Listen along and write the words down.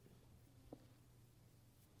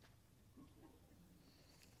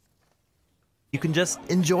You can just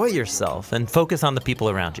enjoy yourself and focus on the people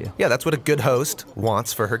around you. Yeah, that's what a good host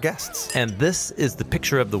wants for her guests. And this is the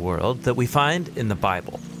picture of the world that we find in the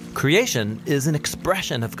Bible. Creation is an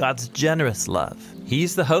expression of God's generous love.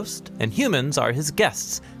 He's the host, and humans are his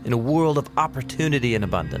guests in a world of opportunity and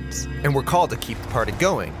abundance. And we're called to keep the party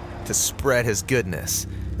going, to spread his goodness.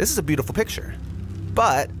 This is a beautiful picture.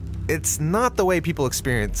 But it's not the way people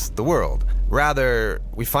experience the world. Rather,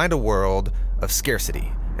 we find a world of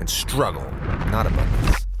scarcity and struggle, not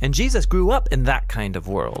abundance. And Jesus grew up in that kind of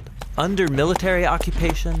world. Under military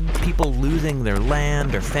occupation, people losing their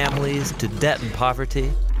land or families to debt and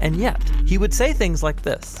poverty. And yet, he would say things like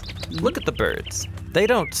this. Look at the birds. They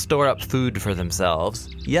don't store up food for themselves,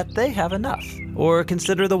 yet they have enough. Or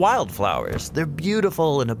consider the wildflowers. They're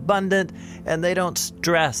beautiful and abundant, and they don't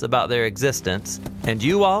stress about their existence. And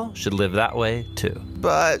you all should live that way too.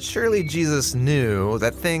 But surely Jesus knew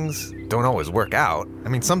that things don't always work out. I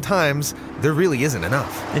mean, sometimes there really isn't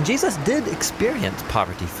enough. And Jesus did experience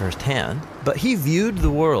poverty firsthand, but he viewed the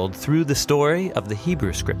world through the story of the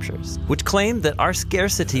Hebrew Scriptures, which claimed that our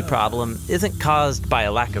scarcity problem isn't caused by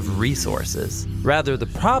a lack of resources. Rather, the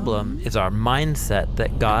problem is our mindset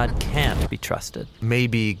that God can't be trusted.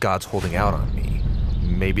 Maybe God's holding out on me.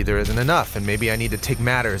 Maybe there isn't enough, and maybe I need to take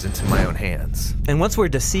matters into my own hands. And once we're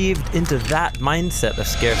deceived into that mindset of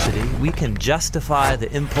scarcity, we can justify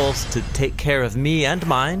the impulse to take care of me and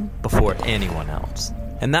mine before anyone else.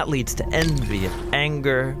 And that leads to envy,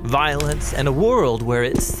 anger, violence, and a world where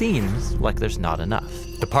it seems like there's not enough.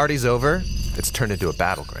 The party's over. It's turned into a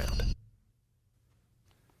battleground.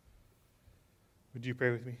 Would you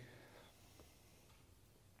pray with me?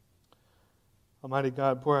 Almighty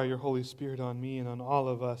God, pour out your Holy Spirit on me and on all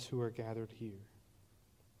of us who are gathered here.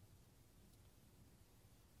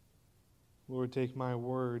 Lord, take my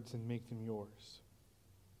words and make them yours.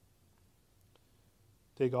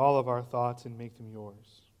 Take all of our thoughts and make them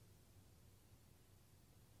yours.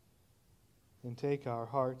 And take our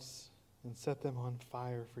hearts and set them on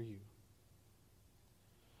fire for you.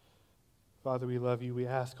 Father, we love you. We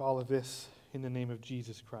ask all of this in the name of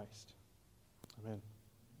Jesus Christ. Amen.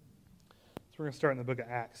 So we're going to start in the book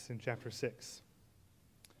of Acts in chapter 6.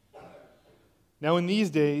 Now in these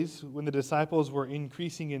days, when the disciples were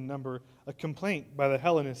increasing in number, a complaint by the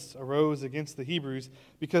Hellenists arose against the Hebrews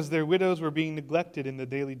because their widows were being neglected in the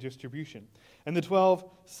daily distribution. And the 12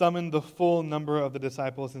 summoned the full number of the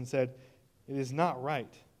disciples and said, "It is not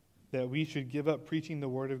right that we should give up preaching the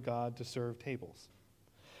word of God to serve tables.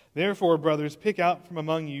 Therefore, brothers, pick out from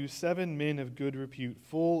among you 7 men of good repute,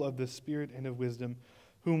 full of the Spirit and of wisdom,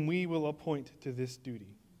 whom we will appoint to this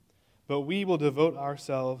duty. But we will devote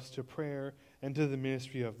ourselves to prayer and to the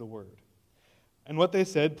ministry of the word." And what they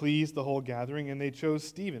said pleased the whole gathering, and they chose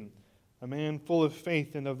Stephen, a man full of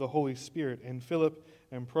faith and of the Holy Spirit, and Philip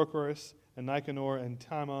and Prochorus and Nicanor and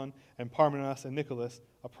Timon and Parmenas and Nicholas,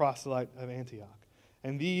 a proselyte of Antioch.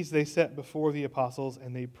 And these they set before the apostles,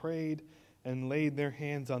 and they prayed and laid their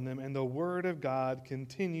hands on them, and the word of God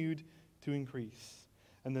continued to increase.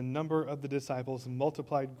 And the number of the disciples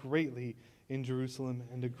multiplied greatly in Jerusalem,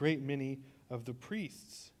 and a great many of the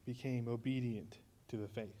priests became obedient to the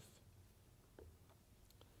faith.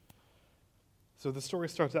 So the story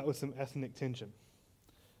starts out with some ethnic tension.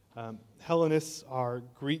 Hellenists are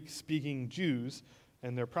Greek-speaking Jews,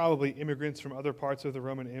 and they're probably immigrants from other parts of the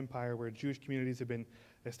Roman Empire where Jewish communities have been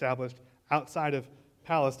established outside of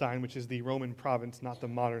Palestine, which is the Roman province, not the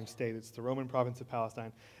modern state. It's the Roman province of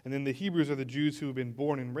Palestine. And then the Hebrews are the Jews who have been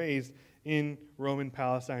born and raised in Roman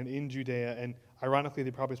Palestine, in Judea, and ironically, they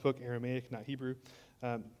probably spoke Aramaic, not Hebrew.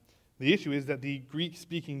 The issue is that the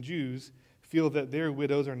Greek-speaking Jews feel that their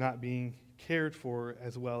widows are not being cared for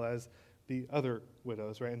as well as the other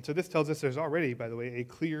widows, right? And so this tells us there's already, by the way, a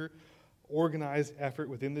clear, organized effort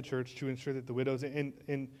within the church to ensure that the widows,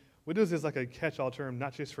 and widows is like a catch-all term,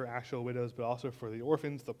 not just for actual widows, but also for the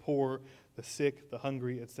orphans, the poor, the sick, the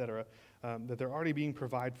hungry, etc., that they're already being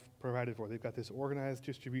provided for. They've got this organized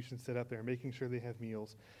distribution set up there, making sure they have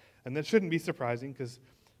meals. And that shouldn't be surprising because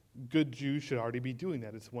good Jews should already be doing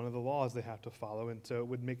that. It's one of the laws they have to follow. And so it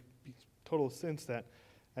would make total sense that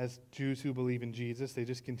as Jews who believe in Jesus, they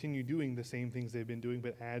just continue doing the same things they've been doing,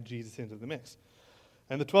 but add Jesus into the mix.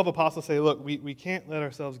 And the 12 apostles say, look, we can't let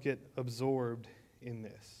ourselves get absorbed in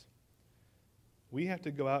this. We have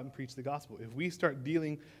to go out and preach the gospel. If we start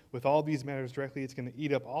dealing with all these matters directly, it's going to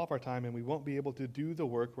eat up all of our time, and we won't be able to do the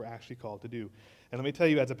work we're actually called to do. And let me tell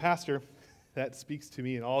you, as a pastor, that speaks to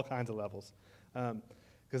me in all kinds of levels.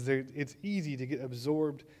 Because it's easy to get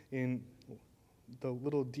absorbed in the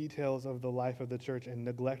little details of the life of the church and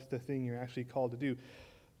neglect the thing you're actually called to do.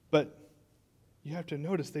 But you have to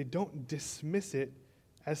notice they don't dismiss it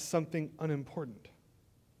as something unimportant.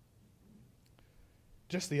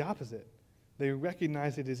 Just the opposite. They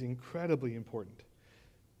recognize it as incredibly important.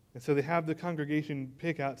 And so they have the congregation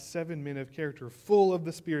pick out 7 men of character full of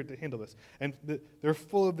the Spirit to handle this. And they're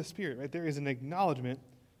full of the Spirit, right? There is an acknowledgement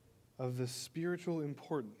of the spiritual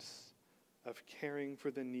importance of caring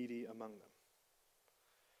for the needy among them.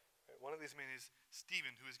 Right? One of these men is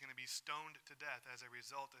Stephen, who is going to be stoned to death as a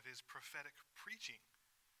result of his prophetic preaching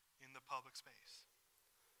in the public space.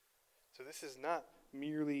 So this is not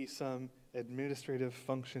merely some administrative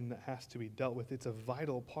function that has to be dealt with. It's a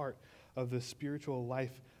vital part of the spiritual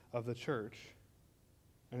life of the church,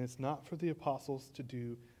 and it's not for the apostles to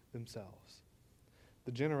do themselves.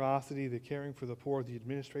 The generosity, the caring for the poor, the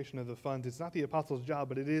administration of the funds, it's not the apostles' job,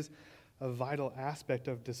 but it is a vital aspect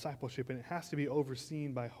of discipleship, and it has to be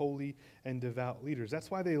overseen by holy and devout leaders.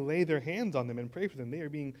 That's why they lay their hands on them and pray for them. They are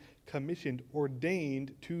being commissioned,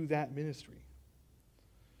 ordained to that ministry.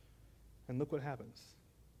 And look what happens.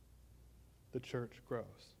 The church grows.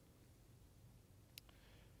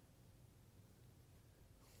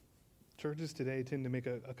 Churches today tend to make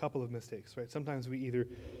a couple of mistakes, right? Sometimes we either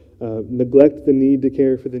neglect the need to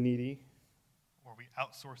care for the needy, or we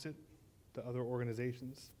outsource it to other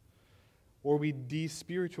organizations, or we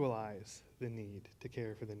despiritualize the need to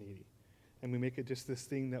care for the needy. And we make it just this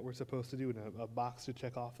thing that we're supposed to do in a box to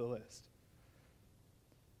check off the list.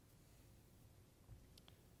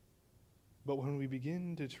 But when we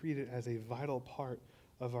begin to treat it as a vital part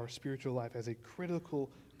of our spiritual life, as a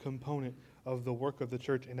critical component of the work of the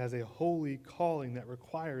church, and as a holy calling that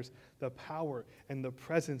requires the power and the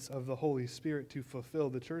presence of the Holy Spirit to fulfill,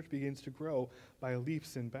 the church begins to grow by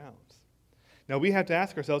leaps and bounds. Now we have to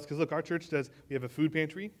ask ourselves, because look, our church we have a food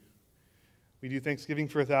pantry. We do Thanksgiving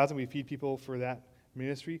for 1,000. We feed people for that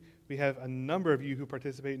ministry. We have a number of you who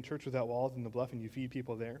participate in Church Without Walls in the Bluff, and you feed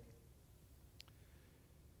people there.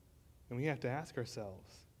 And we have to ask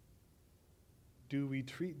ourselves, do we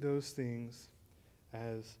treat those things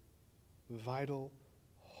as vital,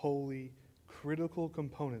 holy, critical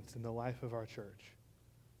components in the life of our church?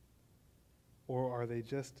 Or are they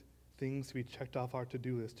just things to be checked off our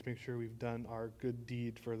to-do list to make sure we've done our good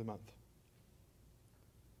deed for the month?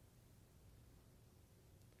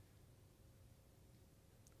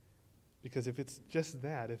 Because if it's just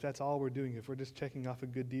that, if that's all we're doing, if we're just checking off a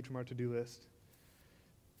good deed from our to-do list,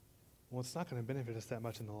 well, it's not going to benefit us that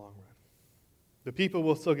much in the long run. The people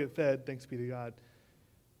will still get fed, thanks be to God,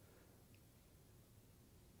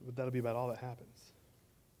 but that'll be about all that happens.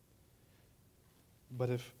 But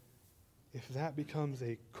if that becomes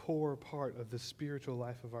a core part of the spiritual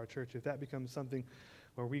life of our church, if that becomes something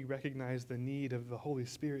where we recognize the need of the Holy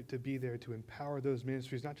Spirit to be there to empower those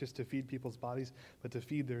ministries, not just to feed people's bodies, but to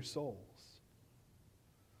feed their souls,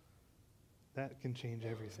 that can change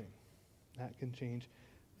everything. That can change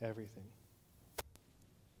everything.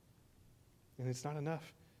 And it's not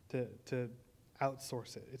enough to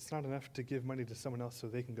outsource it. It's not enough to give money to someone else so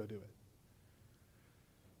they can go do it.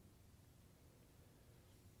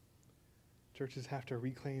 Churches have to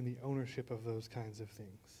reclaim the ownership of those kinds of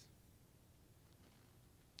things.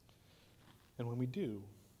 And when we do,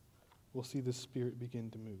 we'll see the Spirit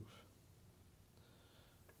begin to move.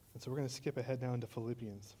 And so we're going to skip ahead now into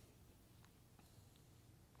Philippians.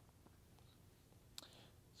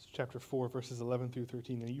 It's chapter 4, verses 11 through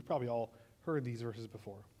 13. And you've probably all heard these verses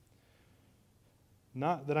before.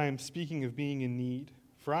 Not that I am speaking of being in need,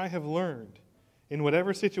 for I have learned, in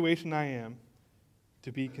whatever situation I am,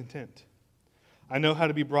 to be content. I know how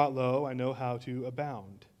to be brought low. I know how to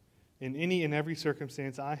abound. In any and every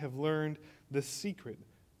circumstance, I have learned the secret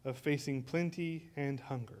of facing plenty and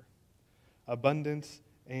hunger, abundance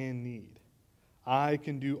and need. I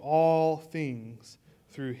can do all things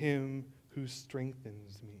through him who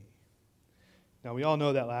strengthens me. Now, we all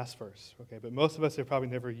know that last verse, okay, but most of us have probably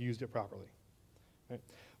never used it properly. Right?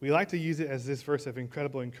 We like to use it as this verse of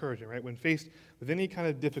incredible encouragement, right? When faced with any kind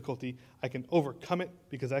of difficulty, I can overcome it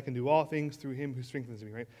because I can do all things through him who strengthens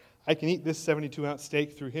me, right? I can eat this 72-ounce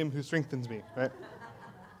steak through him who strengthens me, right?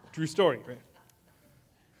 True story, right?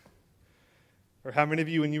 Or how many of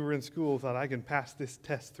you, when you were in school, thought, I can pass this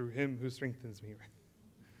test through him who strengthens me, right?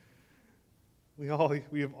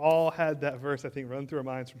 We have all had that verse, I think, run through our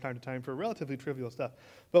minds from time to time for relatively trivial stuff.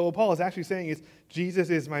 But what Paul is actually saying is, Jesus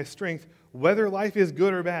is my strength, whether life is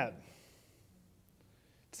good or bad.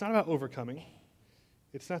 It's not about overcoming.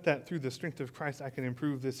 It's not that through the strength of Christ I can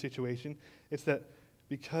improve this situation. It's that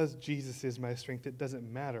because Jesus is my strength, it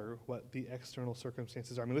doesn't matter what the external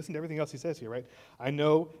circumstances are. I mean, listen to everything else he says here, right? I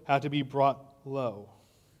know how to be brought low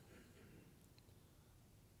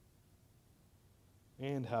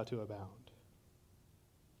and how to abound.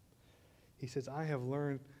 He says, I have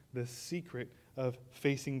learned the secret of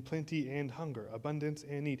facing plenty and hunger, abundance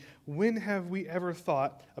and need. When have we ever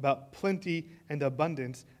thought about plenty and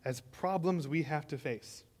abundance as problems we have to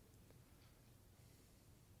face?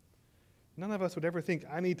 None of us would ever think,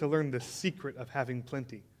 I need to learn the secret of having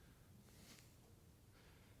plenty.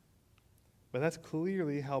 But that's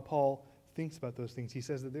clearly how Paul thinks about those things. He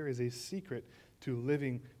says that there is a secret to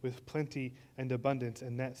living with plenty and abundance,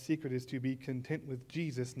 and that secret is to be content with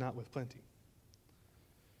Jesus, not with plenty.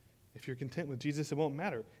 If you're content with Jesus, it won't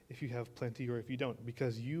matter if you have plenty or if you don't,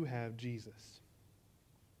 because you have Jesus.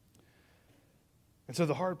 And so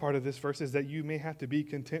the hard part of this verse is that you may have to be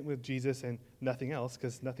content with Jesus and nothing else,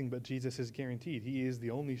 because nothing but Jesus is guaranteed. He is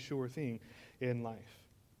the only sure thing in life.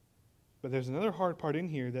 But there's another hard part in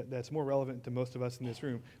here that's more relevant to most of us in this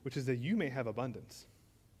room, which is that you may have abundance.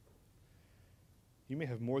 You may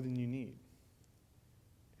have more than you need.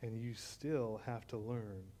 And you still have to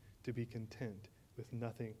learn to be content with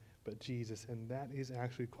nothing but Jesus. And that is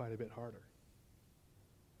actually quite a bit harder.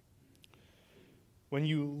 When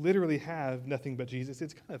you literally have nothing but Jesus,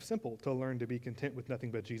 it's kind of simple to learn to be content with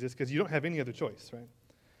nothing but Jesus because you don't have any other choice, right?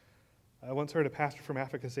 I once heard a pastor from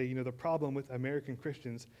Africa say, the problem with American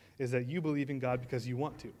Christians is that you believe in God because you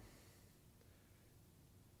want to. He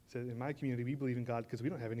said, in my community, we believe in God because we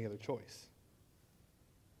don't have any other choice.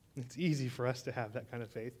 It's easy for us to have that kind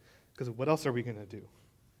of faith because what else are we going to do?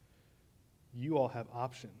 You all have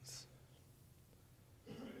options.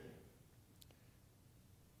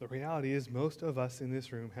 The reality is most of us in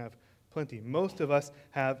this room have plenty. Most of us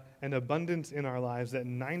have an abundance in our lives that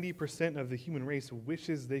 90% of the human race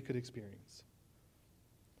wishes they could experience.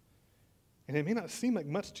 And it may not seem like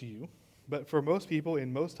much to you, but for most people,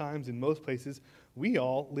 in most times, in most places, we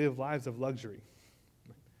all live lives of luxury.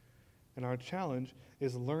 And our challenge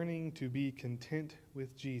is learning to be content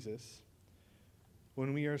with Jesus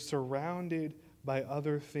when we are surrounded by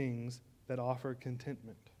other things that offer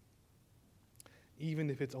contentment, even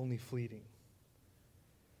if it's only fleeting.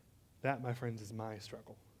 That, my friends, is my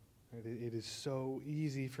struggle. It is so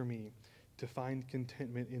easy for me to find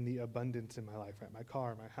contentment in the abundance in my life, right? My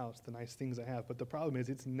car, my house, the nice things I have. But the problem is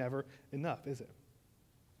it's never enough, is it?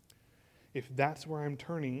 If that's where I'm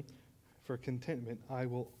turning for contentment, I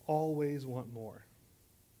will always want more.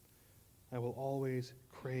 I will always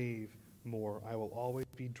crave more. I will always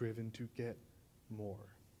be driven to get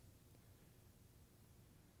more.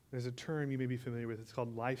 There's a term you may be familiar with. It's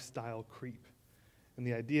called lifestyle creep. And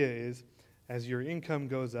the idea is, as your income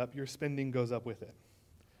goes up, your spending goes up with it,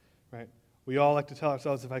 right? We all like to tell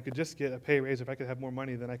ourselves, if I could just get a pay raise, if I could have more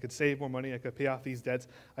money, then I could save more money, I could pay off these debts,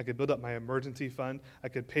 I could build up my emergency fund, I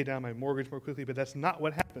could pay down my mortgage more quickly, but that's not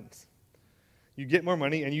what happens. You get more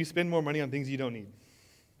money, and you spend more money on things you don't need.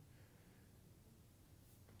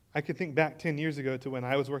 I could think back 10 years ago to when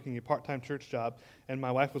I was working a part-time church job, and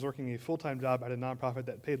my wife was working a full-time job at a nonprofit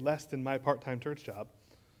that paid less than my part-time church job.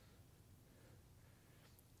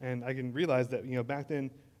 And I can realize that, back then,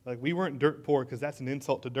 we weren't dirt poor because that's an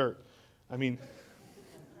insult to dirt. I mean,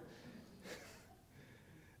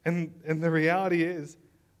 and the reality is,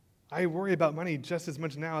 I worry about money just as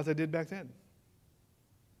much now as I did back then.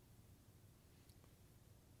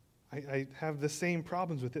 I have the same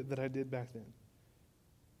problems with it that I did back then.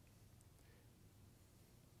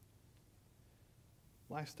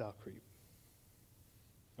 Lifestyle creep.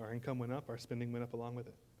 Our income went up, our spending went up along with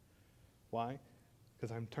it. Why?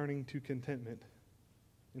 Because I'm turning to contentment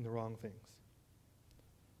in the wrong things.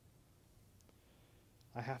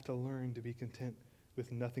 I have to learn to be content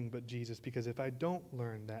with nothing but Jesus, because if I don't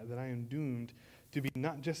learn that, then I am doomed to be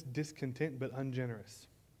not just discontent, but ungenerous.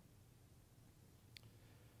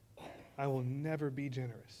 I will never be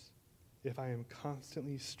generous if I am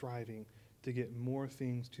constantly striving to get more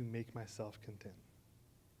things to make myself content.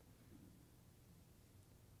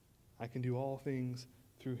 I can do all things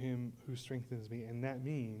through him who strengthens me, and that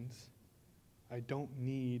means I don't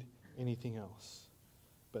need anything else.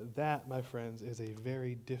 But that, my friends, is a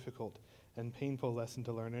very difficult and painful lesson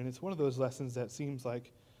to learn, and it's one of those lessons that seems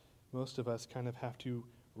like most of us kind of have to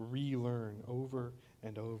relearn over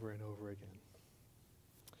and over and over again.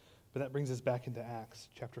 But that brings us back into Acts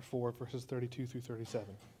chapter 4, verses 32 through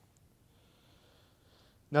 37.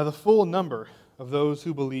 Now the full number of those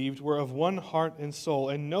who believed were of one heart and soul,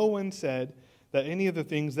 and no one said that any of the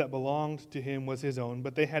things that belonged to him was his own,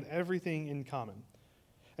 but they had everything in common.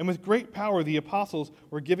 And with great power the apostles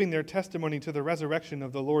were giving their testimony to the resurrection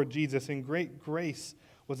of the Lord Jesus, and great grace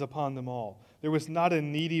was upon them all. There was not a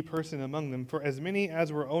needy person among them, for as many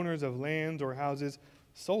as were owners of lands or houses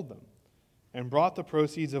sold them, and brought the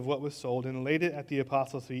proceeds of what was sold, and laid it at the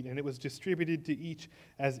apostles' feet, and it was distributed to each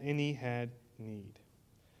as any had need.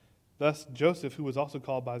 Thus, Joseph, who was also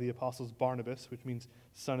called by the apostles Barnabas, which means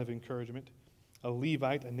son of encouragement, a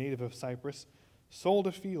Levite, a native of Cyprus, sold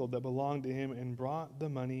a field that belonged to him and brought the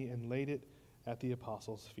money and laid it at the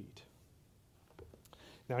apostles' feet.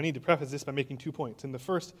 Now, I need to preface this by making 2 points. And the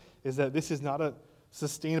first is that this is not a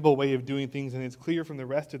sustainable way of doing things, and it's clear from the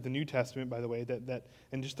rest of the New Testament, by the way, that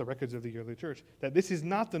and just the records of the early church, that this is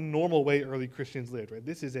not the normal way early Christians lived, right?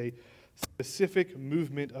 This is a specific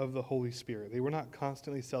movement of the Holy Spirit. They were not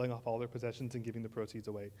constantly selling off all their possessions and giving the proceeds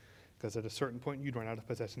away, because at a certain point you'd run out of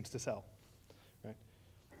possessions to sell, right?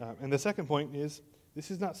 And the second point is, this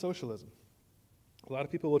is not socialism. A lot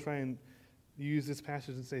of people will try and use this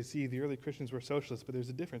passage and say, see, the early Christians were socialists, but there's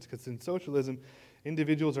a difference, because in socialism,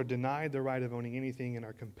 individuals are denied the right of owning anything and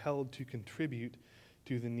are compelled to contribute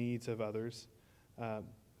to the needs of others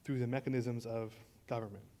through the mechanisms of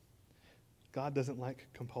government. God doesn't like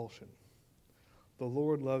compulsion. The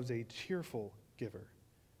Lord loves a cheerful giver.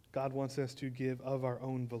 God wants us to give of our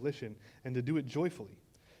own volition and to do it joyfully.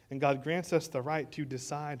 And God grants us the right to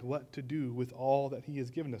decide what to do with all that he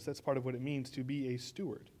has given us. That's part of what it means to be a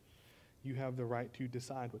steward. You have the right to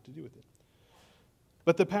decide what to do with it.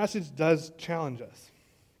 But the passage does challenge us,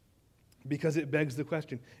 because it begs the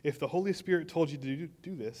question, if the Holy Spirit told you to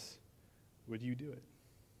do this, would you do it?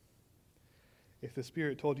 If the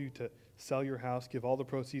Spirit told you to sell your house, give all the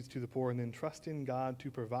proceeds to the poor, and then trust in God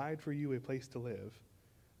to provide for you a place to live,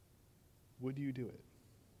 would you do it?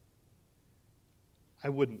 I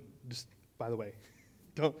wouldn't, just by the way.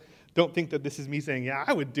 Don't think that this is me saying, yeah,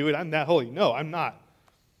 I would do it, I'm that holy. No, I'm not.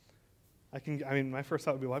 My first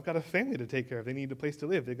thought would be, well, I've got a family to take care of. They need a place to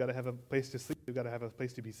live. They've got to have a place to sleep. They've got to have a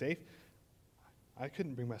place to be safe. I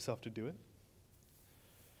couldn't bring myself to do it.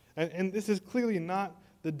 And this is clearly not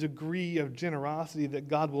the degree of generosity that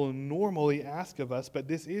God will normally ask of us, but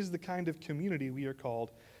this is the kind of community we are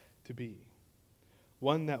called to be.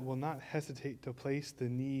 One that will not hesitate to place the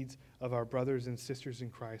needs of our brothers and sisters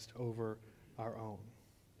in Christ over our own.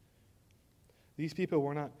 These people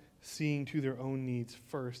were not seeing to their own needs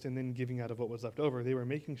first and then giving out of what was left over. They were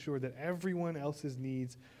making sure that everyone else's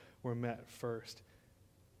needs were met first,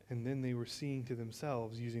 and then they were seeing to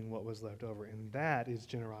themselves using what was left over. And that is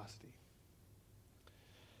generosity.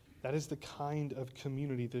 That is the kind of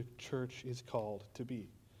community the church is called to be.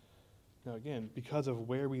 Now again, because of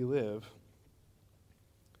where we live,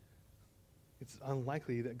 it's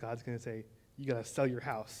unlikely that God's going to say, you got to sell your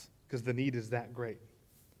house because the need is that great.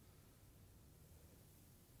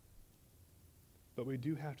 But we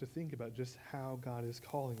do have to think about just how God is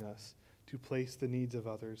calling us to place the needs of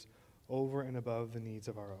others over and above the needs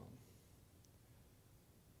of our own.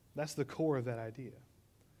 That's the core of that idea.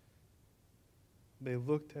 They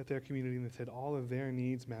looked at their community and they said, all of their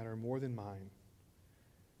needs matter more than mine,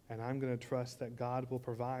 and I'm going to trust that God will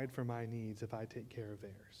provide for my needs if I take care of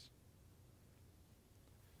theirs.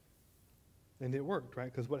 And it worked,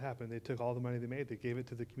 right? Because what happened? They took all the money they made, they gave it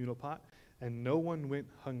to the communal pot, and no one went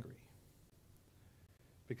hungry.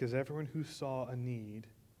 Because everyone who saw a need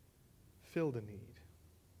filled a need.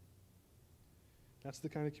 That's the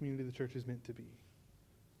kind of community the church is meant to be.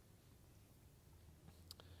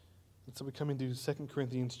 And so we come into 2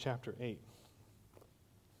 Corinthians chapter 8.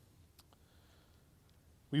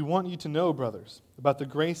 We want you to know, brothers, about the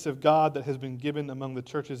grace of God that has been given among the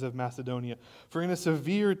churches of Macedonia. For in a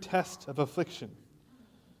severe test of affliction,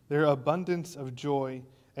 their abundance of joy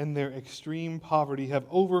and their extreme poverty have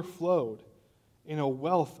overflowed in a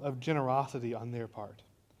wealth of generosity on their part.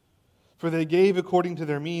 For they gave according to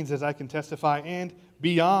their means, as I can testify, and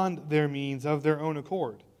beyond their means of their own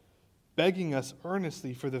accord, begging us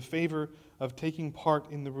earnestly for the favor of taking part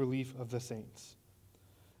in the relief of the saints.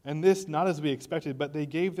 And this not as we expected, but they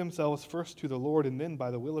gave themselves first to the Lord and then by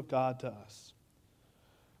the will of God to us.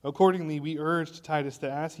 Accordingly, we urged Titus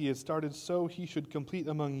that as he had started, so he should complete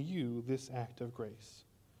among you this act of grace.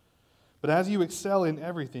 But as you excel in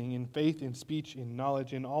everything, in faith, in speech, in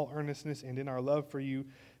knowledge, in all earnestness, and in our love for you,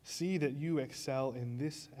 see that you excel in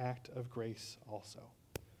this act of grace also.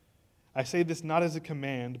 I say this not as a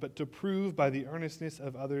command, but to prove by the earnestness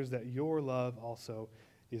of others that your love also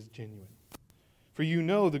is genuine. For you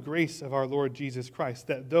know the grace of our Lord Jesus Christ,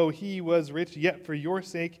 that though he was rich, yet for your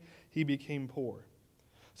sake he became poor,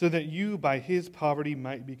 so that you by his poverty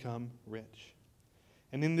might become rich.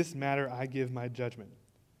 And in this matter I give my judgment.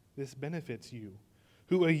 This benefits you,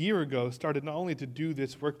 who a year ago started not only to do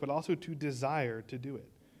this work, but also to desire to do it.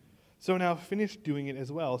 So now finish doing it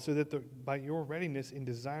as well, so that by your readiness in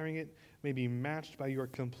desiring it may be matched by your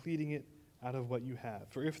completing it out of what you have.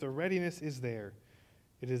 For if the readiness is there,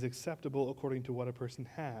 it is acceptable according to what a person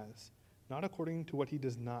has, not according to what he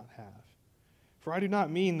does not have. For I do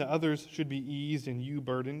not mean that others should be eased and you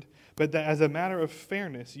burdened, but that as a matter of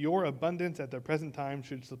fairness, your abundance at the present time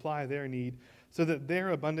should supply their need, so that their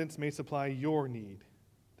abundance may supply your need,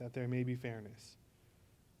 that there may be fairness.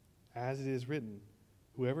 As it is written,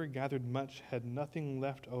 whoever gathered much had nothing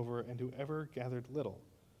left over, and whoever gathered little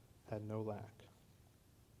had no lack.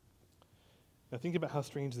 Now think about how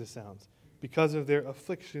strange this sounds. Because of their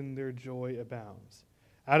affliction, their joy abounds.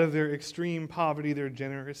 Out of their extreme poverty, their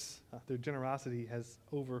generosity has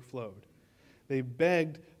overflowed. They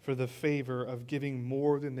begged for the favor of giving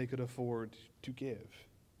more than they could afford to give.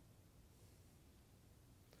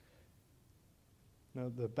 Now,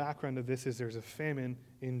 the background of this is there's a famine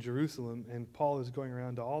in Jerusalem, and Paul is going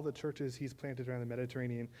around to all the churches he's planted around the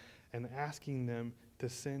Mediterranean and asking them to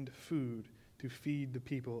send food to feed the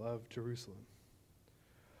people of Jerusalem.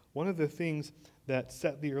 One of the things that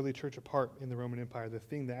set the early church apart in the Roman Empire, the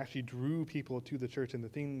thing that actually drew people to the church, and the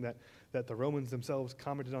thing that the Romans themselves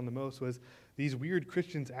commented on the most, was these weird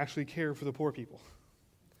Christians actually care for the poor people.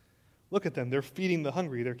 Look at them. They're feeding the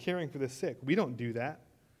hungry. They're caring for the sick. We don't do that.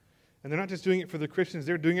 And they're not just doing it for the Christians,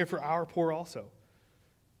 they're doing it for our poor also.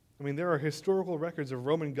 I mean, there are historical records of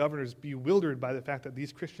Roman governors bewildered by the fact that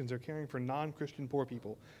these Christians are caring for non-Christian poor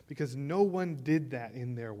people, because no one did that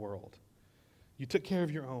in their world. You took care of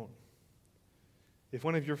your own. If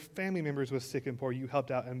one of your family members was sick and poor, you helped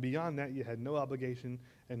out, and beyond that, you had no obligation,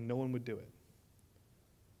 and no one would do it.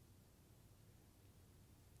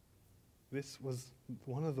 This was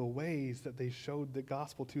one of the ways that they showed the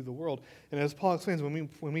gospel to the world. And as Paul explains,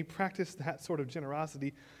 when we practice that sort of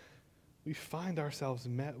generosity, we find ourselves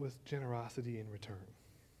met with generosity in return.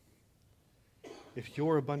 If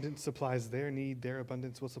your abundance supplies their need, their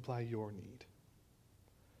abundance will supply your need.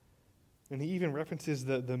 And he even references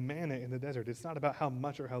the manna in the desert. It's not about how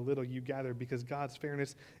much or how little you gather, because God's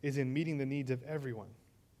fairness is in meeting the needs of everyone.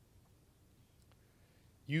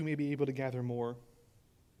 You may be able to gather more.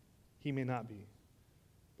 He may not be.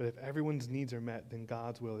 But if everyone's needs are met, then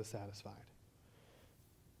God's will is satisfied.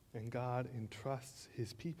 And God entrusts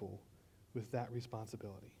his people with that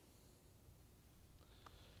responsibility.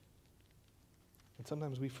 And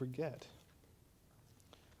sometimes we forget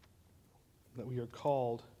that we are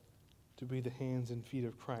called to be the hands and feet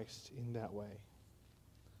of Christ in that way.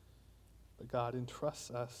 But God entrusts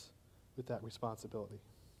us with that responsibility.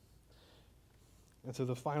 And so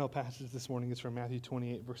the final passage this morning is from Matthew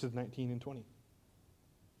 28, verses 19 and 20.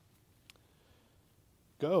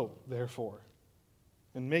 Go, therefore,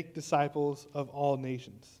 and make disciples of all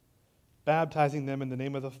nations, baptizing them in the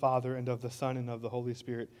name of the Father and of the Son and of the Holy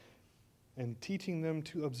Spirit, and teaching them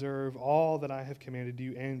to observe all that I have commanded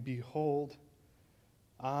you. And behold,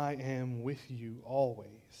 I am with you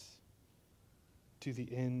always to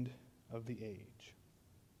the end of the age.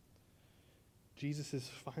 Jesus'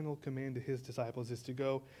 final command to his disciples is to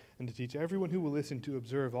go and to teach everyone who will listen to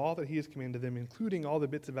observe all that he has commanded them, including all the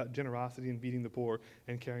bits about generosity and feeding the poor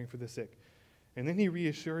and caring for the sick. And then he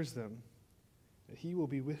reassures them that he will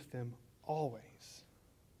be with them always.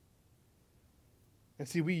 And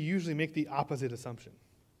see, we usually make the opposite assumption.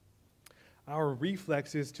 Our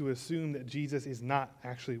reflex is to assume that Jesus is not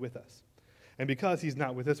actually with us. And because he's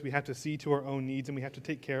not with us, we have to see to our own needs, and we have to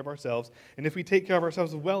take care of ourselves. And if we take care of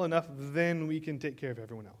ourselves well enough, then we can take care of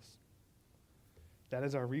everyone else. That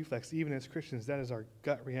is our reflex. Even as Christians, that is our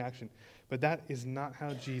gut reaction. But that is not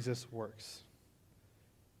how Jesus works.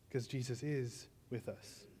 Because Jesus is with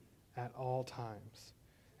us at all times.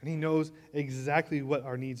 And he knows exactly what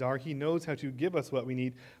our needs are. He knows how to give us what we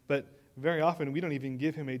need. But very often, we don't even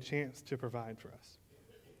give him a chance to provide for us.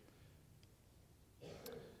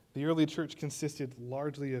 The early church consisted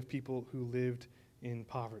largely of people who lived in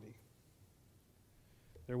poverty.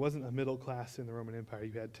 There wasn't a middle class in the Roman Empire.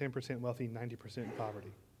 You had 10% wealthy, 90%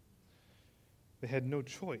 poverty. They had no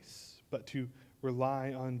choice but to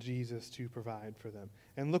rely on Jesus to provide for them.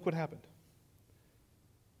 And look what happened.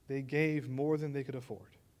 They gave more than they could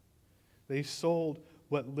afford. They sold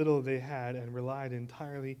what little they had and relied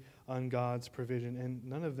entirely on God's provision, and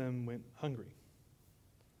none of them went hungry.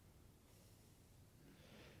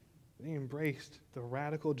 They embraced the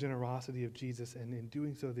radical generosity of Jesus, and in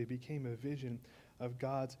doing so, they became a vision of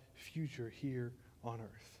God's future here on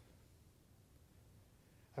earth.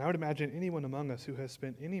 And I would imagine anyone among us who has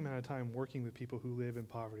spent any amount of time working with people who live in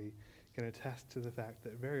poverty can attest to the fact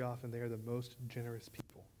that very often they are the most generous people.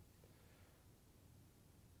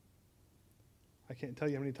 I can't tell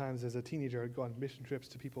you how many times as a teenager I'd go on mission trips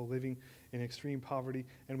to people living in extreme poverty,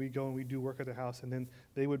 and we'd go and we'd do work at their house, and then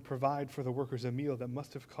they would provide for the workers a meal that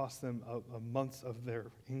must have cost them a month of their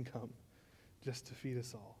income just to feed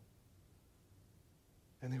us all.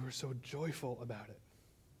 And they were so joyful about it.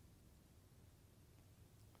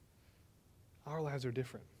 our lives are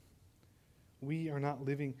different. We are not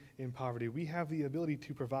living in poverty. We have the ability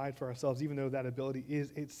to provide for ourselves, even though that ability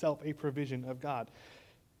is itself a provision of God.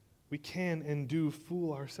 We can and do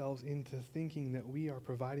fool ourselves into thinking that we are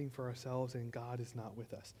providing for ourselves and God is not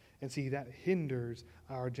with us. And see, that hinders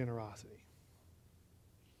our generosity,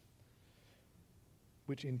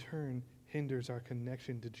 which in turn hinders our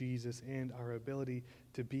connection to Jesus and our ability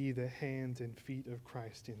to be the hands and feet of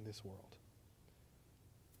Christ in this world.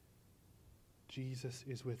 Jesus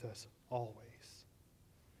is with us always.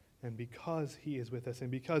 And because he is with us and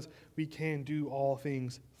because we can do all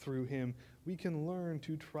things through him, we can learn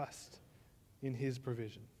to trust in his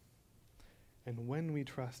provision. And when we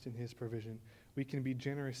trust in his provision, we can be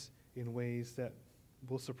generous in ways that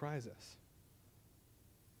will surprise us.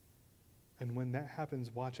 And when that happens,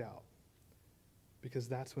 watch out, because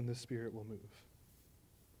that's when the Spirit will move.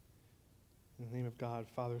 In the name of God,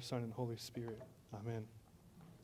 Father, Son, and Holy Spirit, amen.